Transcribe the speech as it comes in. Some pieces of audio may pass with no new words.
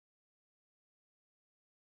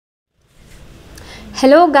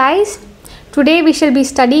Hello guys, today we shall be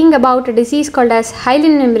studying about a disease called as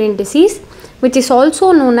hyaline membrane disease, which is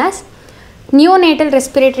also known as neonatal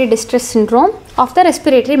respiratory distress syndrome of the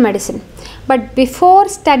respiratory medicine. But before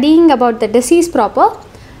studying about the disease proper,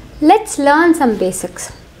 let's learn some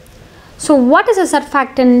basics. So what is a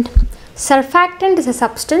surfactant? Surfactant is a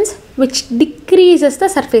substance which decreases the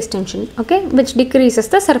surface tension, which decreases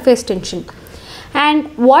the surface tension.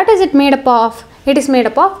 And what is it made up of? It is made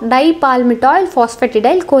up of dipalmitoyl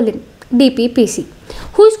phosphatidylcholine, DPPC.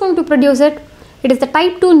 Who is going to produce it? It is the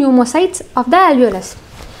type 2 pneumocytes of the alveolus.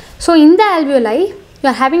 So in the alveoli, you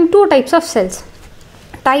are having two types of cells,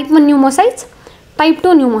 type 1 pneumocytes, type 2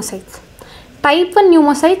 pneumocytes. Type 1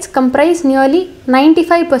 pneumocytes comprise nearly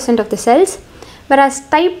 95% of the cells, whereas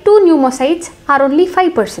type 2 pneumocytes are only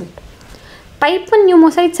 5%. Type 1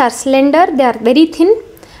 pneumocytes are slender, they are very thin,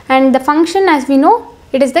 and the function, as we know,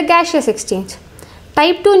 it is the gaseous exchange.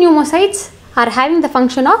 Type 2 pneumocytes are having the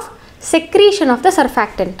function of secretion of the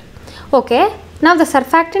surfactant. Okay, now the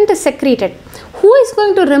surfactant is secreted. Who is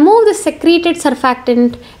going to remove the secreted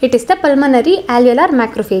surfactant? It is the pulmonary alveolar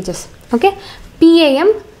macrophages. Okay,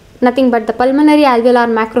 PAM, nothing but the pulmonary alveolar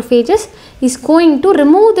macrophages, is going to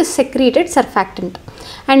remove the secreted surfactant.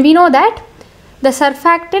 And we know that the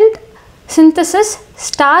surfactant synthesis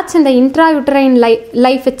starts in the intrauterine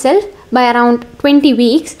life itself by around 20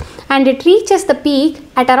 weeks, and it reaches the peak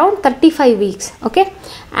at around 35 weeks. Okay,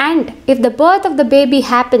 and if the birth of the baby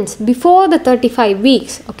happens before the 35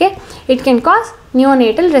 weeks, okay, it can cause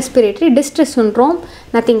neonatal respiratory distress syndrome,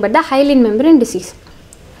 nothing but the hyaline membrane disease.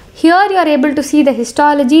 Here you are able to see the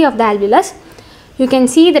histology of the alveolus. You can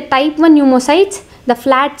see the type 1 pneumocytes, the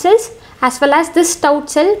flat cells, as well as this stout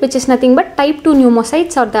cell, which is nothing but type 2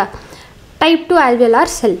 pneumocytes or the type 2 alveolar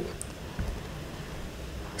cell.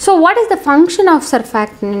 So what is the function of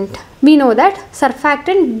surfactant? We know that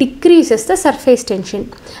surfactant decreases the surface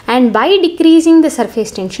tension, and by decreasing the surface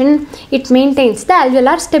tension, it maintains the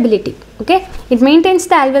alveolar stability. Okay, it maintains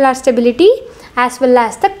the alveolar stability as well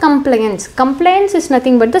as the compliance. Compliance is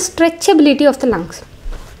nothing but the stretchability of the lungs.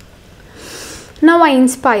 Now I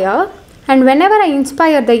inspire, and whenever I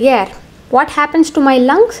inspire the air, what happens to my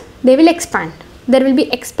lungs? They will expand. There will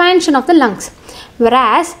be expansion of the lungs.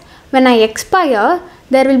 Whereas when I expire,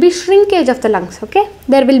 there will be shrinkage of the lungs. Okay,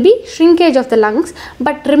 there will be shrinkage of the lungs,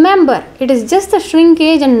 but remember, it is just the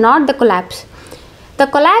shrinkage and not the collapse. The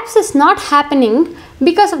collapse is not happening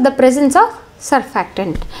because of the presence of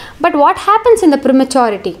surfactant. But what happens in the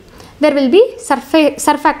prematurity? There will be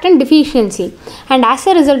surfactant deficiency, and as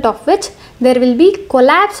a result of which there will be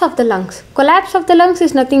collapse of the lungs. Collapse of the lungs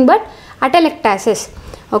is nothing but atelectasis.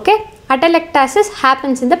 Okay, atelectasis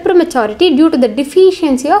happens in the prematurity due to the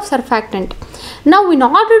deficiency of surfactant. Now in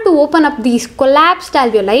order to open up these collapsed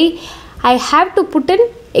alveoli, I have to put in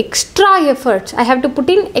extra efforts. I have to put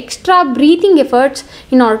in extra breathing efforts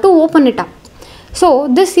in order to open it up. So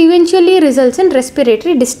this eventually results in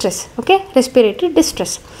respiratory distress. Okay, respiratory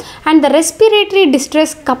distress, and the respiratory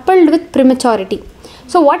distress coupled with prematurity.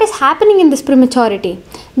 So what is happening in this prematurity?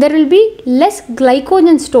 There will be less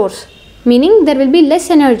glycogen stores, meaning there will be less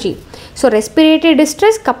energy. So respiratory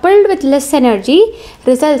distress coupled with less energy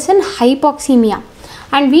results in hypoxemia.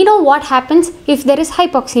 And we know what happens if there is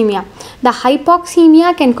hypoxemia. The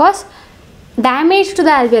hypoxemia can cause damage to the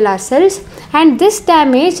alveolar cells, and this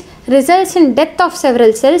damage results in death of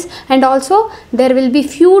several cells, and also there will be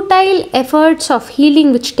futile efforts of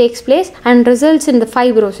healing which takes place and results in the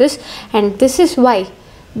fibrosis, and this is why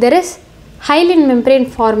there is hyaline membrane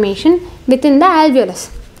formation within the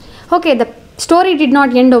alveolus. Okay, the story did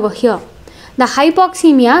not end over here. The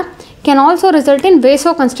hypoxemia can also result in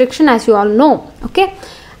vasoconstriction, as you all know. Okay,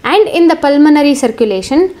 and in the pulmonary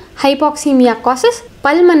circulation, hypoxemia causes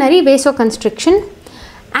pulmonary vasoconstriction,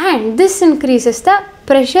 and this increases the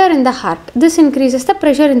pressure in the heart. This increases the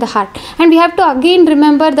pressure in the heart, and we have to again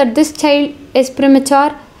remember that this child is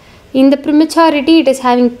premature. In the prematurity, it is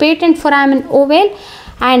having patent foramen ovale,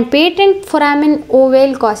 and patent foramen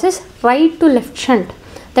ovale causes right to left shunt.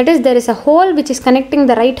 That is, there is a hole which is connecting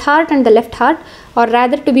the right heart and the left heart, or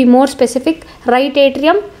rather to be more specific, right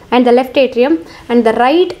atrium and the left atrium, and the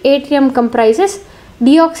right atrium comprises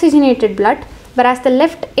deoxygenated blood, whereas the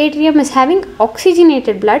left atrium is having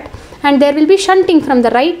oxygenated blood, and there will be shunting from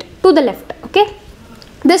the right to the left. Okay,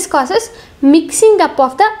 this causes mixing up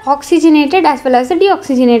of the oxygenated as well as the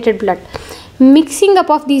deoxygenated blood. Mixing up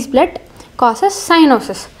of these blood causes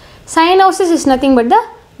cyanosis. Cyanosis is nothing but the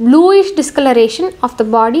bluish discoloration of the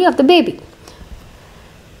body of the baby.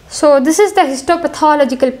 So this is the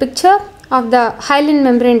histopathological picture of the hyaline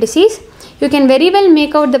membrane disease. You can very well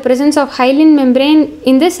make out the presence of hyaline membrane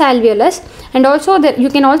in this alveolus, and also you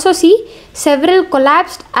can also see several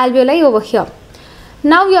collapsed alveoli over here.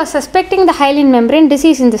 Now you are suspecting the hyaline membrane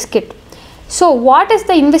disease in this kit. So what is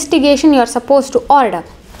the investigation you are supposed to order?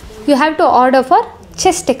 You have to order for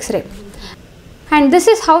chest x-ray. And this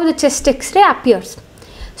is how the chest x-ray appears.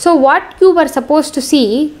 So what you were supposed to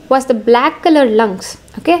see was the black colored lungs,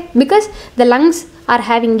 okay, because the lungs are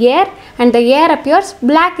having air and the air appears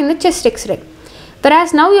black in the chest x-ray.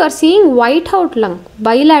 Whereas now you are seeing white out lung,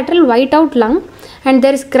 bilateral white out lung, and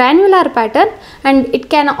there is granular pattern, and it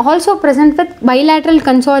can also present with bilateral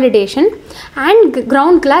consolidation and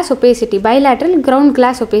ground glass opacity, bilateral ground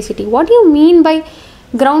glass opacity. What do you mean by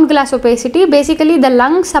ground glass opacity? Basically the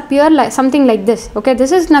lungs appear like something like this, okay,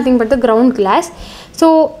 this is nothing but the ground glass.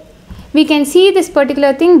 So we can see this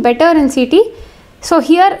particular thing better in CT. So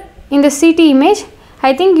here in the CT image,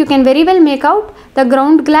 I think you can very well make out the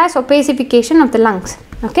ground glass opacification of the lungs,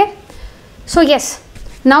 okay. So yes,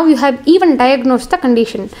 now you have even diagnosed the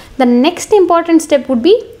condition. The next important step would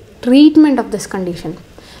be treatment of this condition.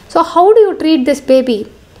 So how do you treat this baby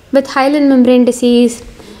with hyaline membrane disease?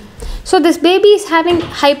 So this baby is having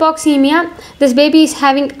hypoxemia, this baby is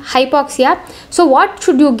having hypoxia. So what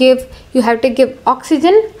should you give? You have to give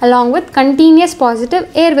oxygen along with continuous positive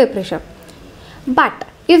airway pressure. But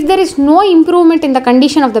if there is no improvement in the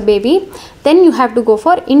condition of the baby, then you have to go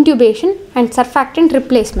for intubation and surfactant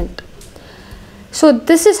replacement. So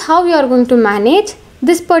this is how you are going to manage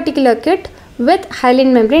this particular kit with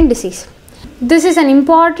hyaline membrane disease. This is an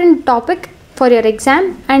important topic for your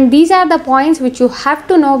exam, and these are the points which you have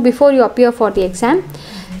to know before you appear for the exam.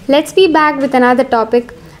 Let's be back with another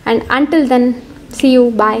topic, and until then, see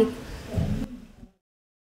you, bye.